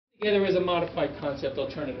Yeah, there is a modified concept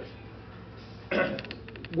alternative.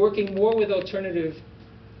 Working more with alternative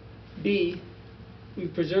B, we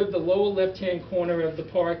preserved the lower left-hand corner of the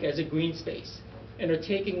park as a green space and are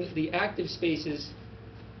taking the active spaces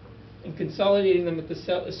and consolidating them at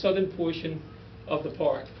the southern portion of the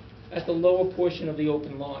park, at the lower portion of the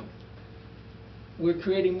open lawn. We're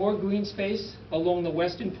creating more green space along the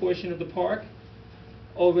western portion of the park.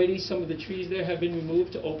 Already some of the trees there have been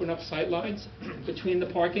removed to open up sight lines between the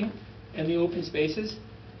parking and the open spaces.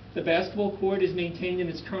 The basketball court is maintained in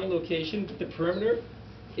its current location, but the perimeter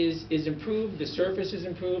is improved, the surface is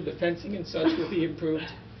improved, the fencing and such will be improved.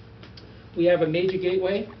 We have a major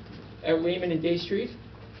gateway at Raymond and Day Street.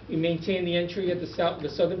 We maintain the entry at the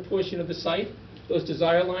southern portion of the site. Those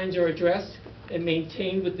desire lines are addressed and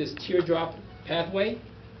maintained with this teardrop pathway.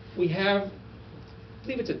 We have, I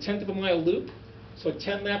believe it's a 1/10 of a mile loop, so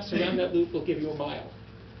 10 laps around that loop will give you a mile.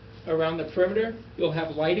 Around the perimeter, you'll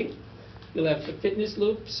have lighting. You'll have the fitness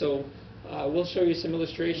loop, so we'll show you some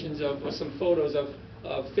illustrations or some photos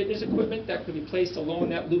of fitness equipment that could be placed along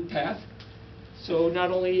that loop path. So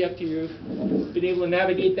not only have you been able to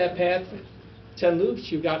navigate that path 10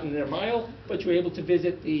 loops, you've gotten a mile, but you're able to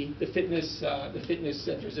visit the fitness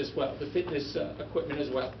centers as well, the fitness equipment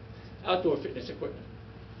as well, outdoor fitness equipment.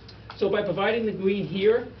 So by providing the green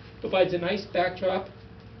here, provides a nice backdrop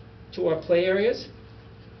to our play areas,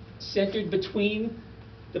 centered between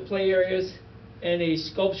the play areas and a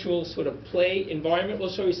sculptural sort of play environment.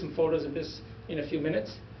 We'll show you some photos of this in a few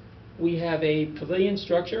minutes. We have a pavilion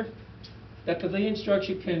structure. That pavilion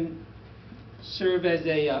structure can serve as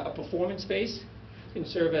a performance space, can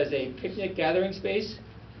serve as a picnic gathering space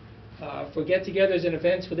for get-togethers and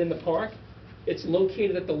events within the park. It's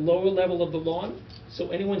located at the lower level of the lawn, so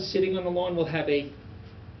anyone sitting on the lawn will have a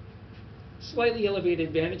slightly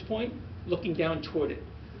elevated vantage point looking down toward it.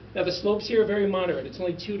 Now the slopes here are very moderate. It's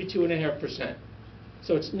only 2 to 2.5%.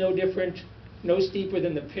 So it's no different, no steeper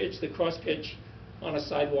than the pitch, the cross pitch on a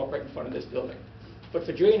sidewalk right in front of this building. But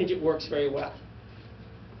for drainage, it works very well.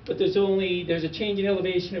 But there's a change in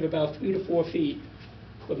elevation of about 3 to 4 feet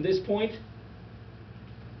from this point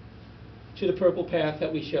to the purple path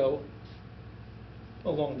that we show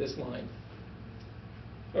along this line.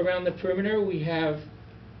 Around the perimeter, we're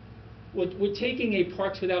taking a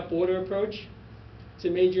Parks Without Border approach. It's a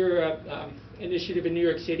major initiative in New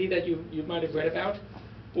York City that you might have read about.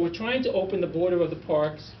 But we're trying to open the border of the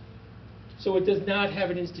parks so it does not have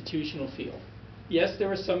an institutional feel. Yes,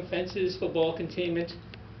 there are some fences for ball containment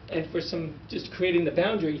and for some just creating the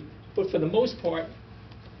boundary, but for the most part,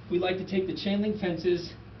 we like to take the chain link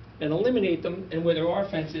fences and eliminate them, and where there are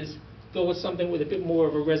fences, go with something with a bit more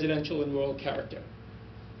of a residential and rural character.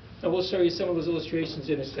 And we'll show you some of those illustrations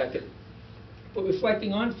in a second. But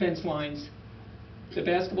reflecting on fence lines, the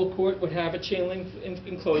basketball court would have a chain link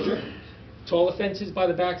enclosure, taller fences by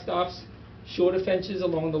the backstops, shorter fences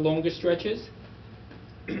along the longer stretches.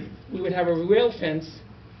 We would have a rail fence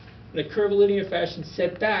in a curvilinear fashion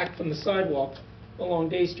set back from the sidewalk along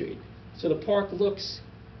Day Street. So the park looks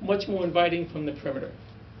much more inviting from the perimeter.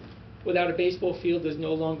 Without a baseball field, there's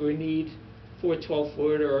no longer a need for a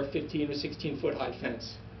 12-foot or a 15 or 16-foot high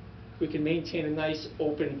fence. We can maintain a nice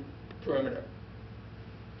open perimeter.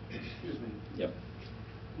 Excuse me. Yep.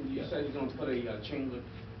 You said you're going to put a chain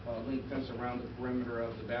link fence around the perimeter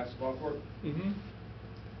of the basketball court? Mm-hmm.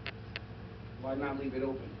 Why not leave it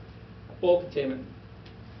open? Ball containment.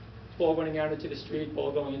 Ball running out into the street,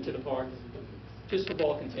 ball going into the park. Just for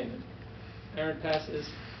ball containment. Errant passes,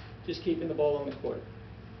 just keeping the ball on the court.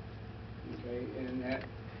 Okay, and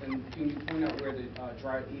can you point out where the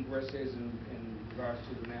dry egress is in regards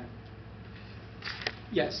to the map?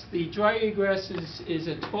 Yes, the dry egress is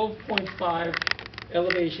a 12.5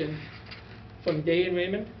 elevation from Day and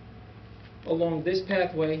Raymond along this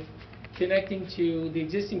pathway, connecting to the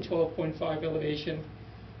existing 12.5 elevation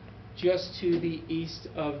just to the east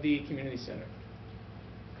of the community center.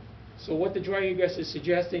 So what the dry egress is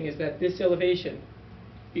suggesting is that this elevation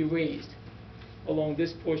be raised along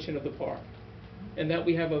this portion of the park, and that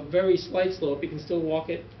we have a very slight slope. You can still walk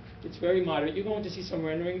it. It's very moderate. You're going to see some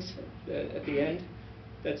renderings at the end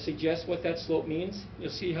that suggest what that slope means. You'll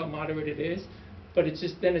see how moderate it is, but it's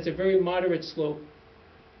a very moderate slope,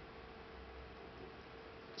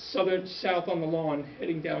 south on the lawn,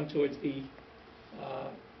 heading down towards the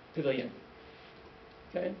pavilion.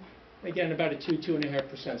 Okay, again about a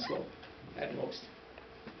 2.5% slope at most.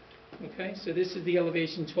 Okay, so this is the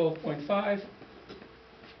elevation 12.5,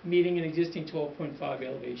 meeting an existing 12.5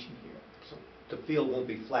 elevation here. So the field won't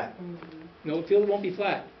be flat. No, the field won't be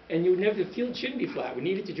flat, and the field shouldn't be flat. We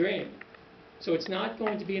need it to drain. So it's not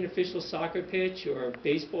going to be an official soccer pitch or a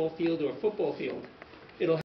baseball field or a football field.